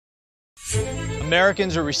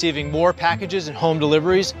Americans are receiving more packages and home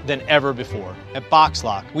deliveries than ever before. At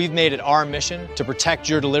BoxLock, we've made it our mission to protect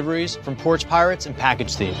your deliveries from porch pirates and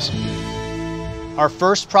package thieves. Our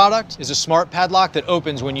first product is a smart padlock that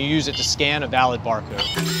opens when you use it to scan a valid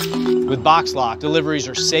barcode. With BoxLock, deliveries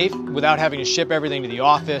are safe without having to ship everything to the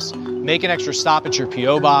office, make an extra stop at your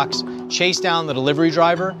P.O. box, chase down the delivery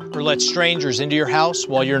driver, or let strangers into your house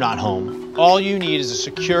while you're not home. All you need is a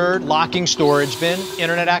secure locking storage bin,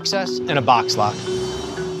 internet access, and a box lock.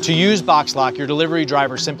 To use BoxLock, your delivery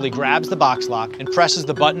driver simply grabs the box lock and presses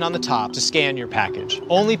the button on the top to scan your package.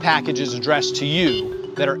 Only packages addressed to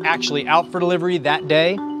you that are actually out for delivery that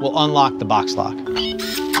day will unlock the box lock.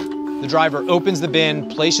 The driver opens the bin,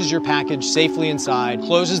 places your package safely inside,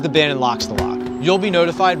 closes the bin, and locks the lock. You'll be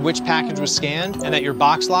notified which package was scanned and that your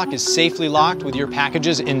box lock is safely locked with your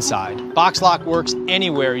packages inside. BoxLock works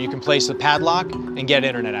anywhere you can place a padlock and get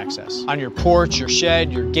internet access. On your porch, your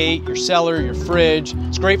shed, your gate, your cellar, your fridge.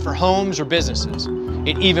 It's great for homes or businesses.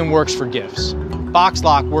 It even works for gifts.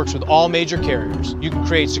 BoxLock works with all major carriers. You can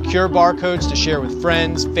create secure barcodes to share with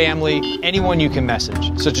friends, family, anyone you can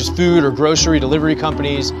message, such as food or grocery delivery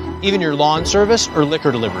companies, even your lawn service or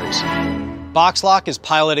liquor deliveries. BoxLock is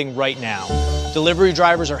piloting right now. Delivery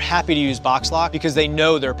drivers are happy to use BoxLock because they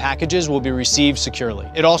know their packages will be received securely.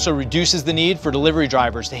 It also reduces the need for delivery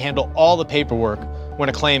drivers to handle all the paperwork when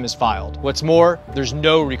a claim is filed. What's more, there's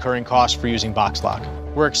no recurring cost for using BoxLock.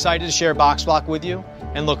 We're excited to share BoxLock with you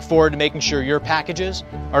and look forward to making sure your packages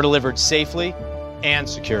are delivered safely and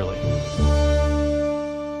securely.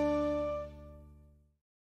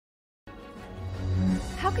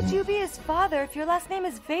 How could you be his father if your last name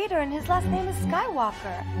is Vader and his last name is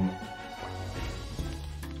Skywalker?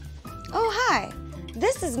 Oh, hi.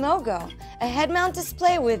 This is MOGO, a head-mount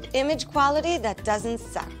display with image quality that doesn't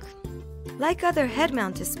suck. Like other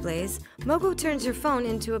head-mount displays, MOGO turns your phone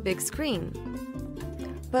into a big screen.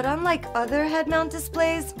 But unlike other head-mount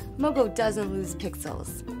displays, MOGO doesn't lose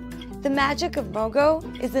pixels. The magic of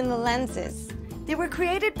MOGO is in the lenses. They were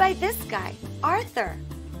created by this guy, Arthur.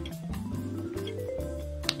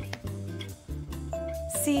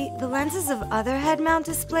 See, the lenses of other head-mount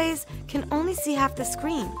displays can only see half the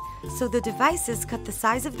screen, so the devices cut the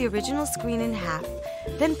size of the original screen in half,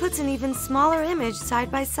 then puts an even smaller image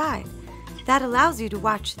side by side. That allows you to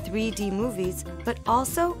watch 3D movies, but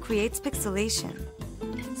also creates pixelation.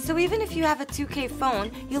 So even if you have a 2K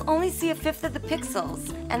phone, you'll only see 1/5 of the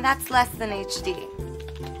pixels, and that's less than HD.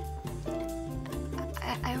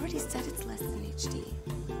 I already said it's less than HD,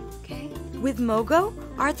 okay? With MOGO,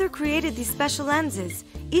 Arthur created these special lenses.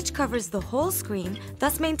 Each covers the whole screen,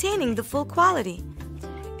 thus maintaining the full quality.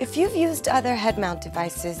 If you've used other head-mount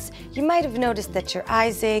devices, you might have noticed that your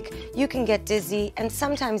eyes ache, you can get dizzy, and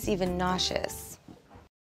sometimes even nauseous.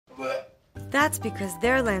 That's because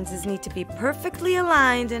their lenses need to be perfectly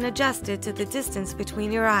aligned and adjusted to the distance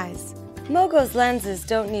between your eyes. MOGO's lenses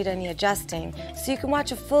don't need any adjusting, so you can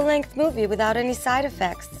watch a full-length movie without any side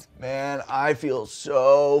effects. Man, I feel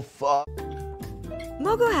so fucked.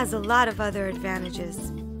 MOGO has a lot of other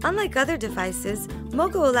advantages. Unlike other devices,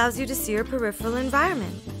 MOGO allows you to see your peripheral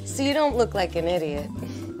environment. So you don't look like an idiot.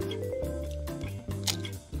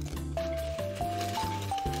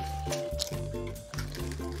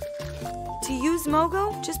 To use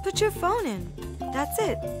MOGO, just put your phone in. That's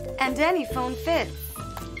it. And any phone fits.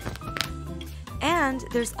 And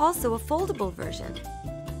there's also a foldable version.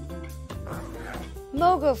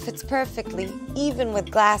 MOGO fits perfectly, even with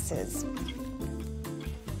glasses.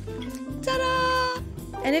 Ta-da!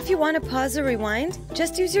 And if you want to pause or rewind,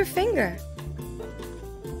 just use your finger.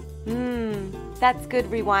 That's good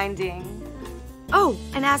rewinding. Oh,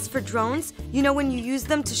 and as for drones, you know when you use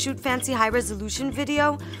them to shoot fancy high-resolution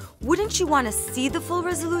video, wouldn't you want to see the full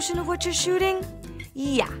resolution of what you're shooting?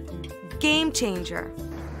 Yeah, game changer.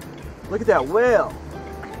 Look at that whale.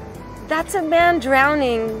 That's a man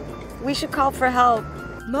drowning. We should call for help.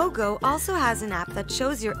 MOGO also has an app that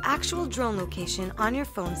shows your actual drone location on your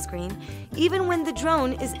phone screen, even when the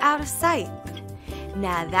drone is out of sight.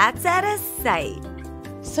 Now that's out of sight.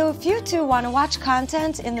 So if you two want to watch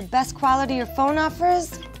content in the best quality your phone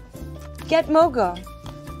offers, get MOGO.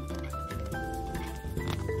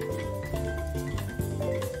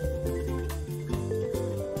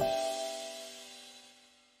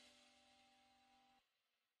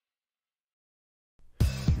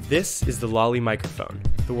 This is the Lolly microphone,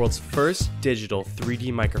 the world's first digital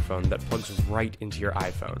 3D microphone that plugs right into your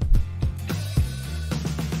iPhone.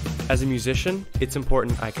 As a musician, it's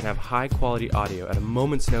important I can have high-quality audio at a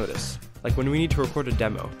moment's notice, like when we need to record a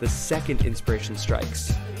demo, the second inspiration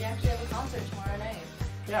strikes. We actually have a concert tomorrow night.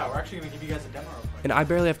 Yeah, we're actually going to give you guys a demo real quick. And I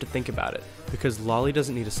barely have to think about it, because Lolly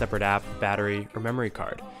doesn't need a separate app, battery, or memory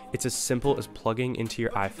card. It's as simple as plugging into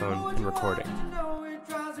your iPhone and recording.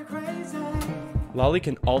 Lolly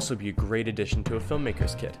can also be a great addition to a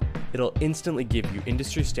filmmaker's kit. It'll instantly give you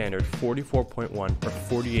industry standard 44.1 or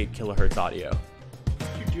 48 kilohertz audio. What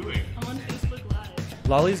are you doing? I'm on Facebook Live.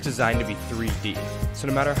 Lolly's designed to be 3D, so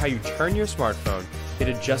no matter how you turn your smartphone, it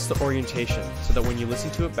adjusts the orientation so that when you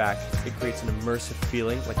listen to it back, it creates an immersive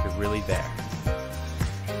feeling like you're really there.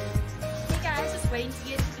 Hey guys, just waiting to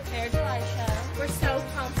get to the Fair July show. We're so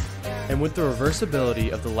pumped. And with the reversibility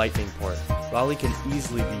of the lightning port, Lolly can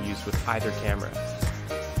easily be used with either camera.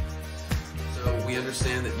 So we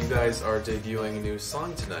understand that you guys are debuting a new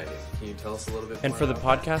song tonight. Can you tell us a little bit more? And for the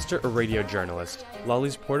about podcaster or radio journalist,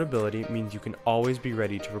 Lolly's portability means you can always be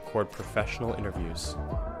ready to record professional interviews.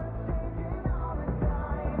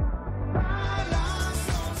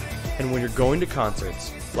 And when you're going to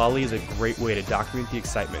concerts, Lolly is a great way to document the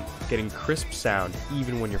excitement, getting crisp sound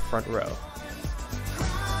even when you're front row.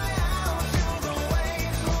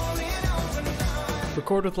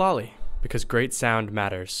 Record with Lolly, because great sound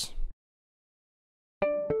matters.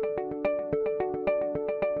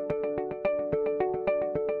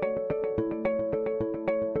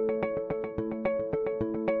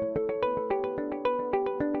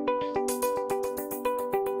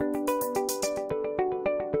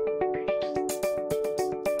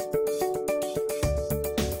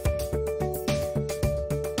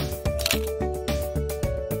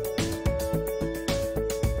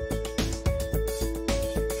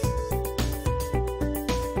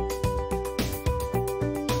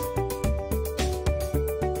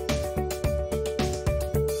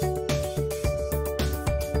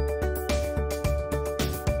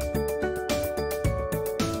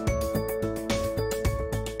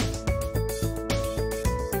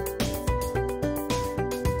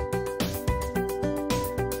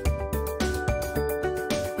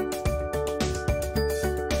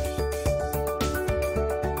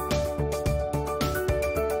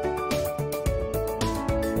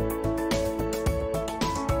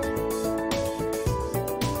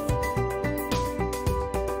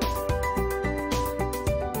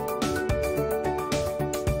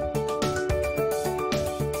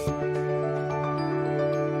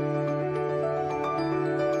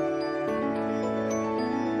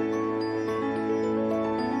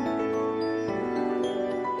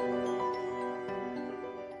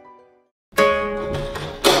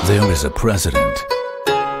 There is a president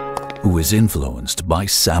who is influenced by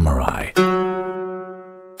samurai.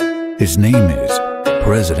 His name is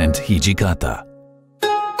President Hijikata.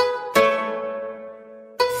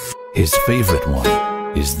 His favorite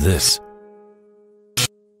one is this: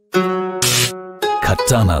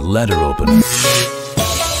 Katana letter opener.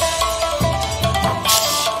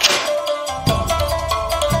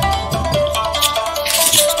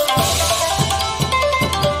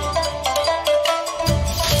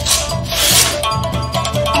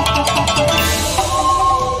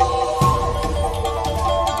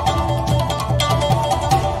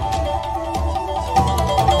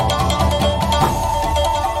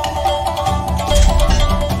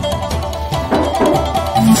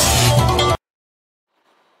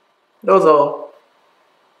どうぞ。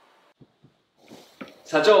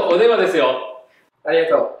社長、お電話ですよ。ありが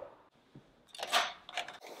と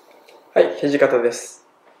う。はい、土方です。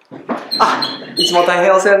あ、いつも大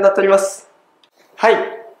変お世話になっております。はい。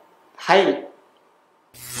はい。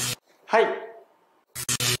はい。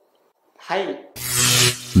はい。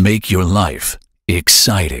Make your life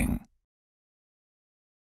exciting.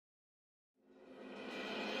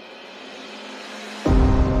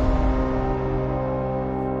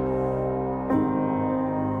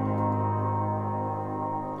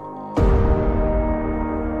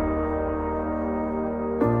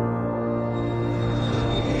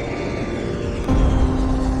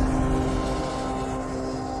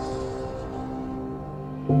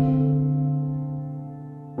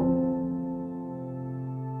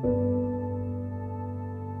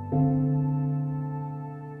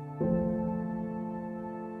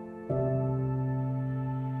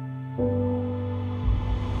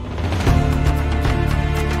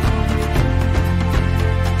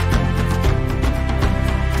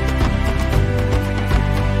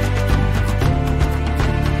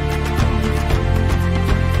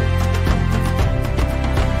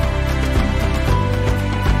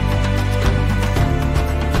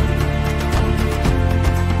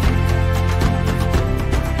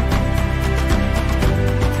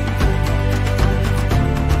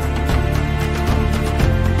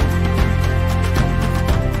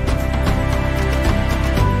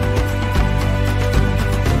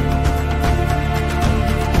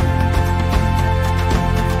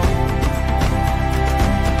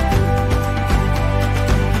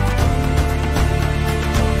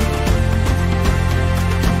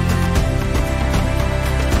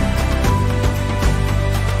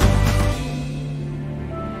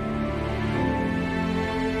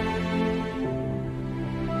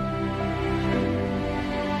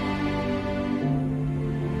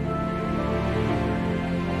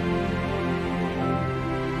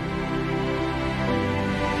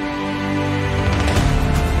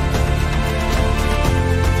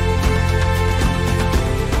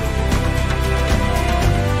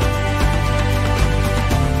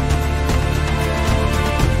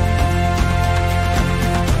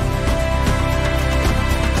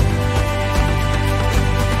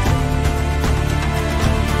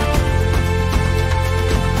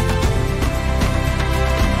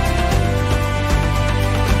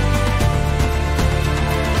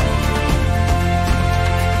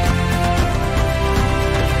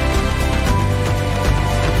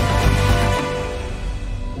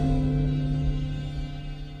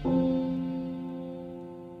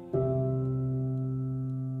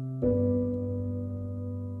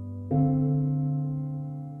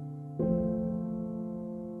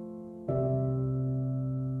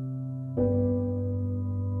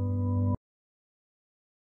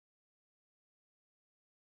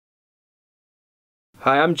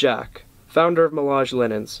 Hi, I'm Jack, founder of MELANGE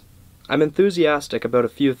Linens. I'm enthusiastic about a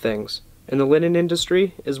few things, and the linen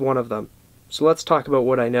industry is one of them. So let's talk about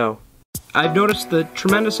what I know. I've noticed the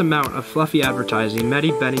tremendous amount of fluffy advertising many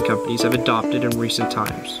bedding companies have adopted in recent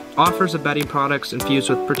times. Offers of bedding products infused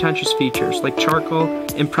with pretentious features like charcoal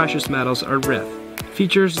and precious metals or RIF.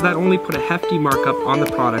 Features that only put a hefty markup on the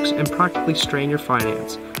products and practically strain your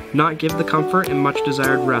finance, not give the comfort and much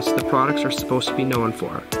desired rest the products are supposed to be known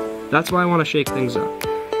for. That's why I want to shake things up.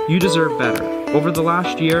 You deserve better. Over the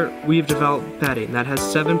last year, we've developed bedding that has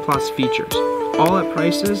 7+ features, all at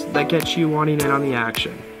prices that get you wanting in on the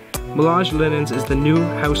action. MELANGE Linens is the new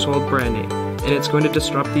household brand name, and it's going to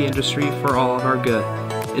disrupt the industry for all of our good.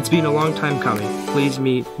 It's been a long time coming. Please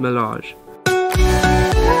meet MELANGE.